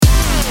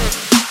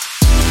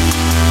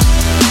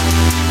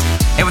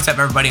What's up,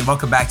 everybody, and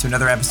welcome back to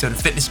another episode of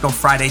Fitness Go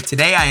Friday.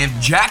 Today, I am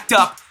jacked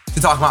up to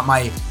talk about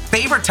my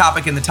favorite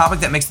topic and the topic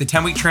that makes the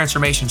 10-week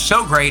transformation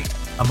so great,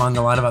 among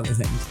a lot of other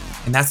things.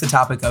 And that's the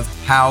topic of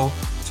how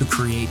to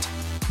create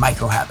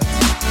micro habits.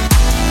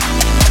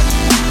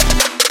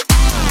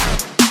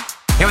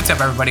 Hey, what's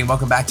up, everybody, and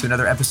welcome back to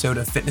another episode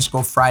of Fitness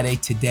Go Friday.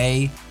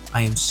 Today,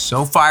 I am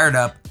so fired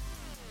up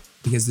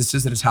because this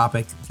is a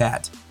topic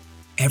that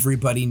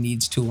everybody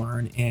needs to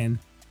learn and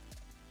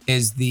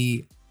is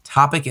the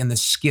topic and the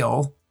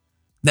skill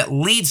that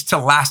leads to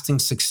lasting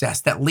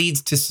success, that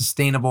leads to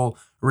sustainable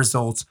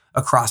results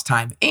across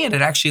time. And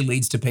it actually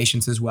leads to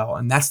patience as well.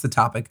 And that's the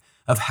topic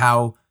of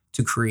how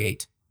to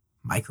create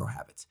micro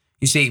habits.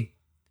 You see,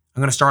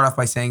 I'm going to start off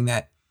by saying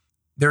that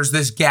there's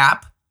this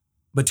gap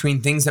between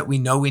things that we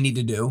know we need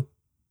to do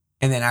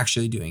and then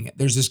actually doing it.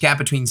 There's this gap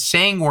between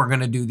saying we're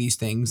going to do these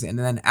things and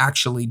then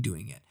actually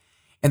doing it.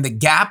 And the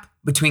gap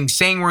between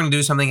saying we're going to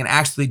do something and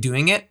actually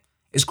doing it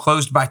is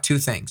closed by two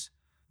things.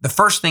 The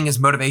first thing is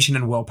motivation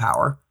and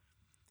willpower.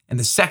 And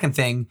the second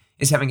thing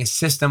is having a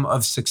system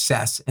of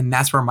success. And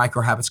that's where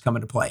micro habits come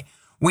into play.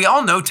 We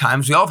all know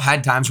times, we all have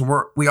had times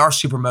when we are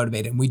super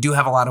motivated and we do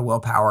have a lot of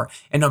willpower.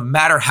 And no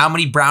matter how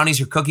many brownies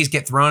or cookies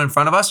get thrown in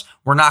front of us,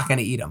 we're not going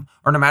to eat them.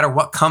 Or no matter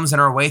what comes in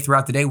our way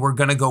throughout the day, we're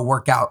going to go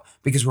work out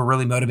because we're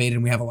really motivated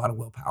and we have a lot of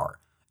willpower.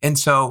 And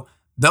so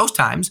those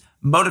times,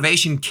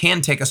 motivation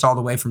can take us all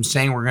the way from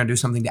saying we're going to do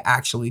something to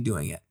actually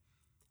doing it.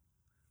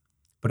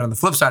 But on the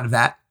flip side of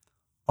that,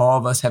 all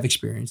of us have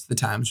experienced the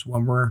times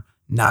when we're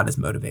not as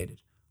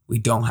motivated. We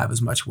don't have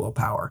as much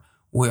willpower.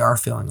 We are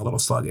feeling a little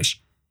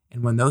sluggish.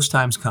 And when those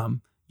times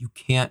come, you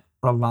can't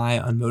rely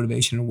on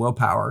motivation and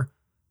willpower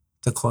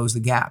to close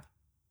the gap.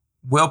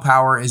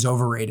 Willpower is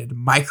overrated.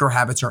 Micro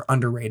habits are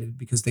underrated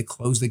because they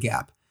close the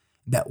gap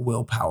that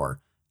willpower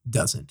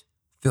doesn't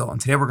fill.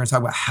 And today we're going to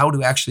talk about how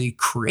to actually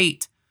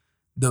create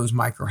those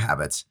micro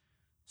habits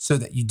so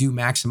that you do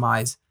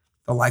maximize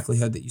the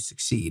likelihood that you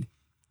succeed.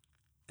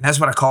 And that's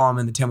what I call them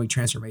in the 10-week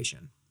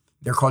transformation.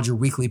 They're called your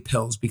weekly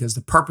pills because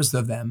the purpose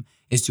of them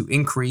is to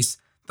increase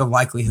the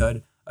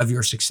likelihood of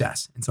your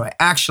success. And so I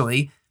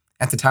actually,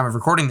 at the time of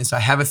recording this, I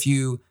have a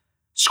few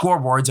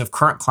scoreboards of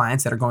current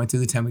clients that are going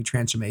through the 10-week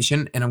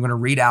transformation. And I'm going to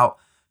read out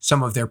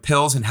some of their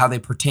pills and how they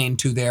pertain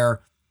to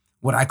their,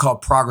 what I call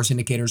progress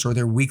indicators or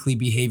their weekly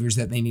behaviors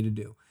that they need to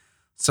do.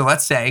 So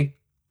let's say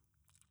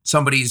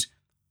somebody's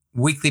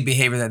weekly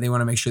behavior that they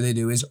want to make sure they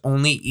do is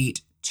only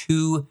eat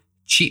 2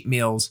 cheat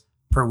meals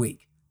per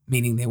week,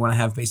 meaning they want to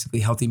have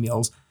basically healthy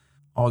meals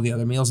all the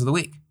other meals of the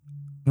week.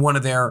 One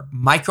of their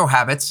micro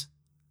habits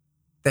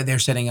that they're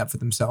setting up for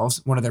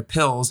themselves, one of their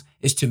pills,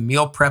 is to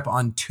meal prep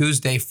on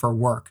Tuesday for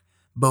work,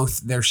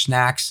 both their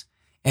snacks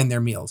and their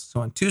meals. So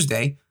on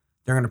Tuesday,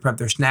 they're going to prep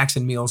their snacks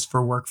and meals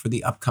for work for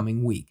the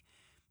upcoming week.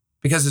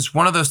 Because it's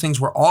one of those things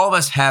where all of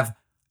us have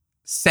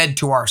said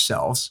to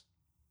ourselves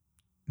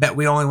that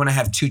we only want to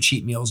have 2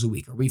 cheat meals a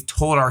week, or we've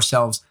told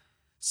ourselves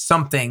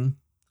something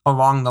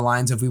along the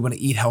lines of we want to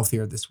eat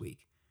healthier this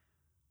week.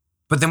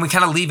 But then we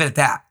kind of leave it at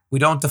that. We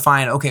don't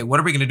define, okay,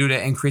 what are we going to do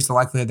to increase the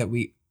likelihood that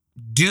we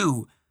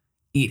do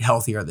eat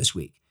healthier this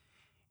week?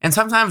 And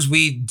sometimes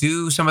we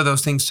do some of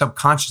those things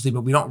subconsciously,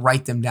 but we don't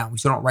write them down. We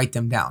still don't write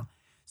them down.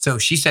 So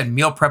she said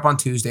meal prep on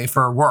Tuesday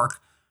for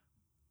work,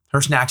 her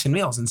snacks and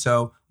meals. And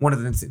so one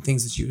of the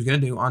things that she was going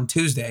to do on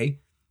Tuesday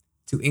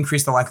to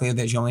increase the likelihood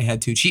that she only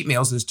had 2 cheat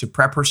meals is to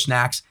prep her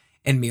snacks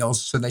and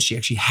meals so that she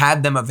actually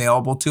had them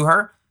available to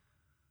her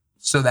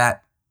so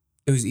that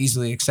it was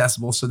easily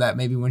accessible, so that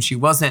maybe when she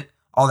wasn't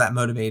all that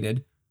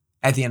motivated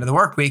at the end of the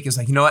work week, is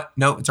like, you know what?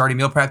 No, it's already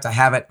meal prepped. I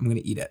have it. I'm going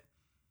to eat it.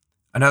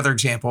 Another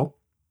example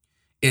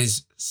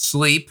is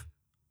sleep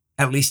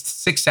at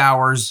least 6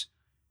 hours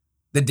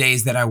the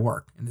days that I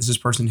work. And this is a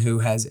person who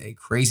has a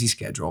crazy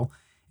schedule.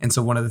 And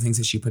so one of the things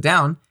that she put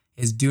down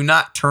is do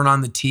not turn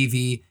on the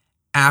TV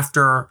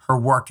after her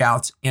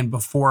workouts and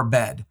before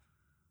bed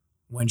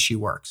when she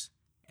works.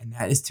 And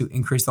that is to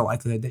increase the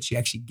likelihood that she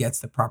actually gets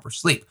the proper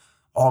sleep.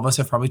 All of us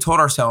have probably told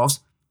ourselves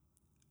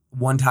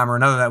one time or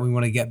another that we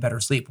want to get better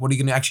sleep. What are you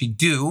going to actually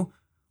do?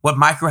 What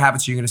micro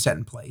habits are you going to set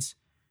in place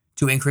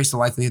to increase the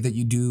likelihood that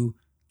you do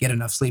get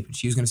enough sleep? And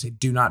she was going to say,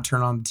 do not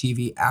turn on the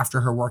TV after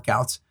her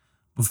workouts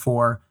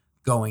before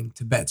going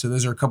to bed. So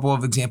those are a couple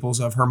of examples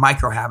of her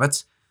micro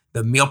habits,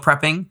 the meal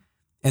prepping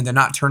and the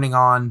not turning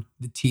on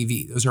the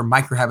TV. Those are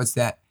micro habits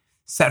that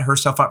set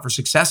herself up for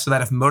success so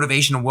that if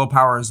motivation and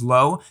willpower is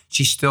low,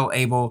 she's still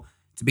able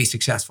to be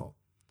successful.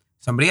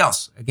 Somebody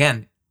else,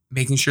 again,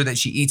 making sure that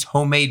she eats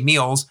homemade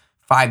meals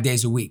 5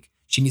 days a week.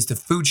 She needs to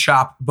food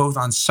shop both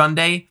on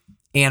Sunday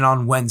and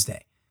on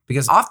Wednesday,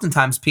 because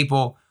oftentimes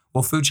people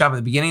will food shop at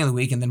the beginning of the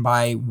week and then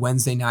by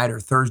Wednesday night or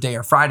Thursday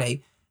or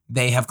Friday,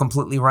 they have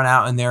completely run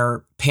out in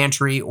their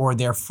pantry or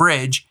their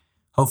fridge.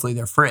 Hopefully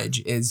their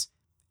fridge is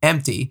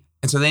empty.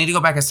 And so they need to go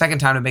back a second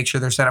time to make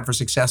sure they're set up for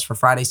success for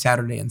Friday,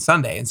 Saturday, and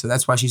Sunday. And so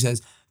that's why she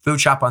says food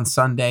shop on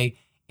Sunday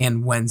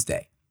and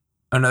Wednesday.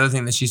 Another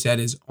thing that she said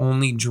is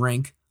only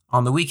drink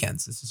on the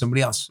weekends. This is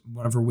somebody else.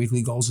 One of her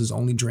weekly goals is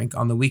only drink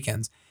on the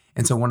weekends.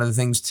 And so one of the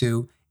things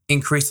to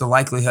increase the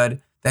likelihood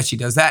that she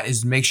does that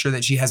is make sure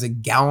that she has a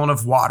gallon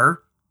of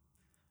water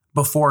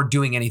before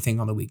doing anything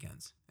on the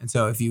weekends. And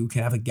so if you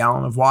can have a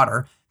gallon of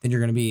water, then you're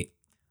going to be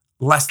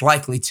less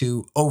likely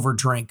to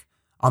overdrink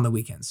on the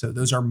weekends. So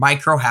those are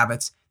micro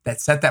habits that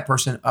set that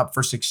person up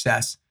for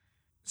success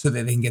so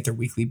that they can get their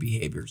weekly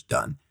behaviors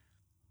done.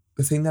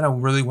 The thing that I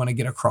really want to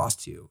get across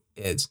to you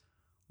is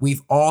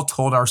we've all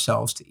told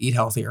ourselves to eat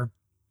healthier,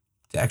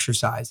 to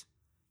exercise,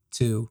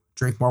 to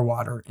drink more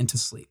water, and to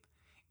sleep.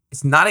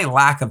 It's not a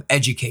lack of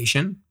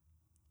education.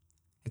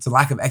 It's a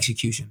lack of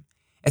execution.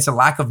 It's a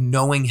lack of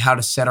knowing how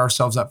to set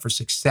ourselves up for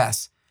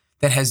success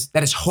that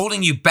is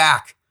holding you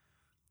back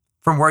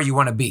from where you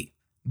want to be.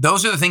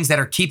 Those are the things that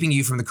are keeping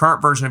you from the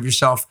current version of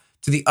yourself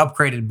to the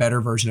upgraded,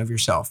 better version of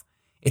yourself.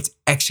 It's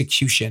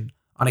execution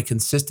on a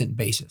consistent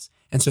basis.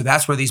 And so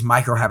that's where these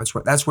micro habits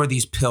work. That's where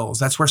these pills,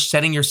 that's where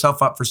setting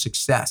yourself up for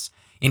success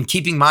and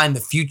keeping in mind the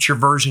future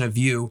version of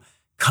you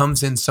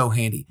comes in so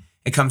handy.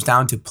 It comes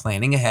down to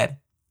planning ahead,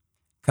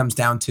 comes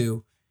down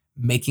to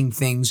making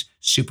things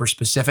super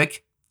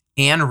specific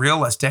and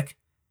realistic,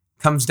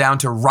 comes down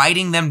to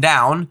writing them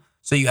down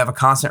so you have a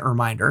constant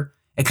reminder.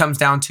 It comes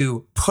down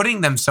to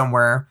putting them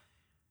somewhere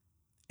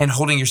and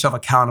holding yourself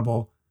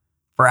accountable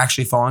for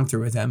actually following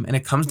through with them. And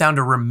it comes down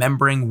to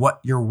remembering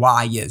what your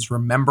why is.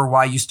 Remember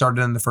why you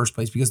started in the first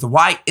place, because the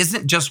why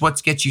isn't just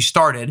what gets you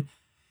started.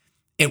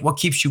 It's what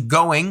keeps you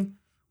going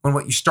when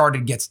what you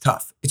started gets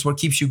tough. It's what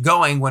keeps you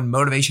going when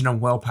motivation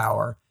and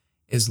willpower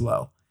is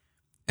low.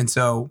 And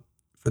so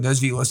for those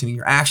of you listening,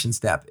 your action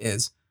step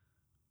is,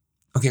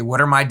 okay, what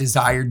are my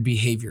desired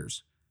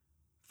behaviors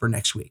for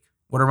next week?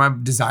 What are my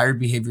desired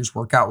behaviors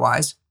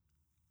workout-wise,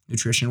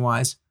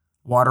 nutrition-wise,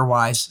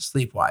 water-wise,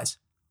 sleep-wise?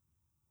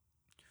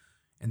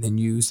 And then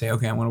you say,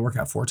 okay, I want to work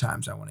out 4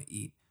 times. I want to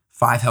eat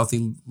 5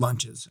 healthy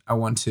lunches. I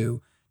want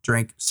to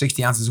drink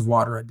 60 ounces of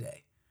water a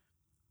day.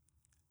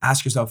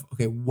 Ask yourself,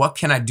 okay, what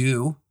can I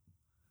do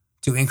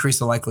to increase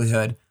the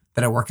likelihood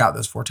that I work out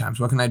those 4 times?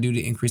 What can I do to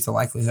increase the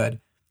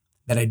likelihood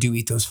that I do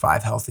eat those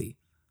 5 healthy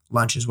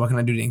lunches? What can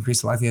I do to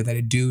increase the likelihood that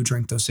I do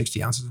drink those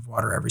 60 ounces of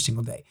water every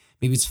single day?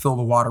 Maybe it's fill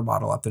the water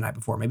bottle up the night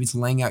before. Maybe it's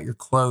laying out your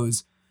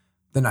clothes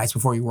the nights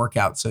before you work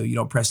out so you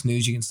don't press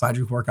snooze. You can slide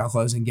your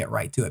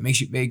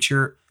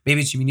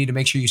maybe you need to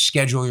make sure you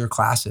schedule your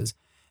classes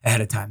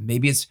ahead of time.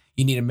 Maybe it's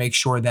you need to make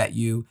sure that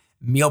you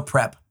meal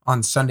prep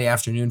on Sunday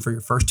afternoon for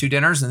your first 2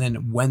 dinners and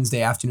then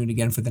Wednesday afternoon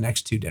again for the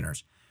next 2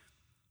 dinners.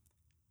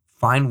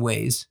 Find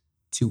ways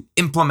to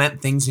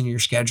implement things in your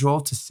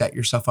schedule to set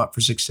yourself up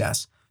for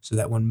success so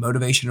that when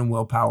motivation and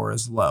willpower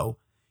is low,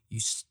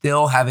 you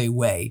still have a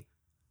way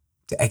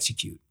to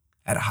execute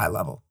at a high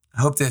level.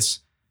 I hope this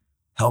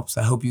helps.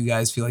 I hope you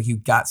guys feel like you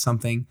got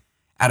something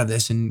out of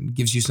this and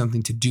gives you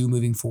something to do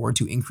moving forward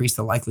to increase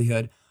the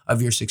likelihood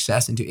of your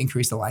success and to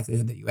increase the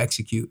likelihood that you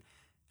execute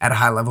at a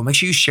high level. Make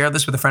sure you share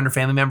this with a friend or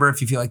family member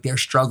if you feel like they're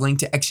struggling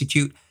to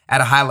execute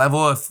at a high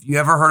level. If you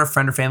ever heard a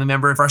friend or family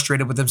member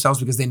frustrated with themselves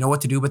because they know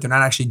what to do, but they're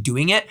not actually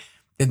doing it,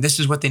 then this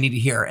is what they need to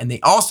hear. And they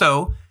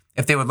also,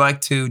 if they would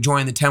like to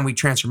join the 10-week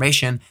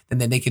transformation,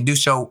 then they can do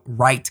so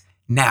right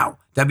now.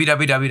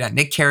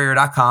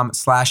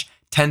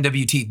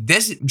 www.nickcarrier.com/10WT.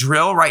 This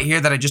drill right here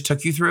that I just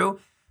took you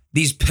through,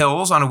 these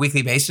pills on a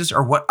weekly basis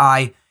are what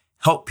I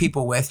help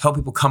people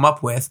come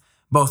up with,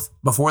 both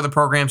before the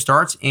program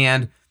starts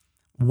and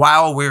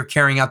while we're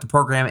carrying out the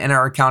program. In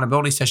our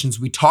accountability sessions,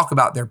 we talk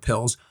about their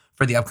pills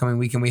for the upcoming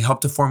week, and we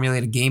help to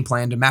formulate a game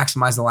plan to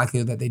maximize the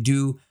likelihood that they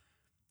do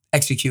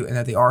execute and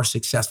that they are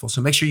successful.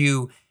 So make sure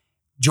you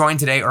join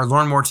today or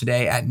learn more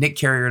today at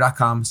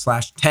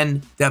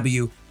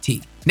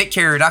nickcarrier.com/10WT.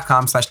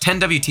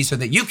 nickcarrier.com/10WT so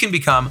that you can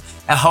become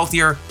a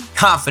healthier,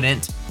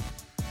 confident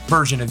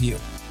version of you.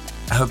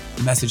 I hope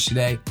the message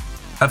today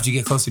helps you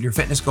get closer to your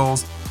fitness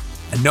goals.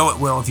 I know it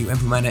will if you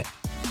implement it.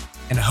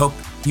 And I hope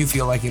you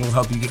feel like it'll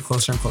help you get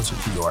closer and closer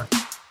to your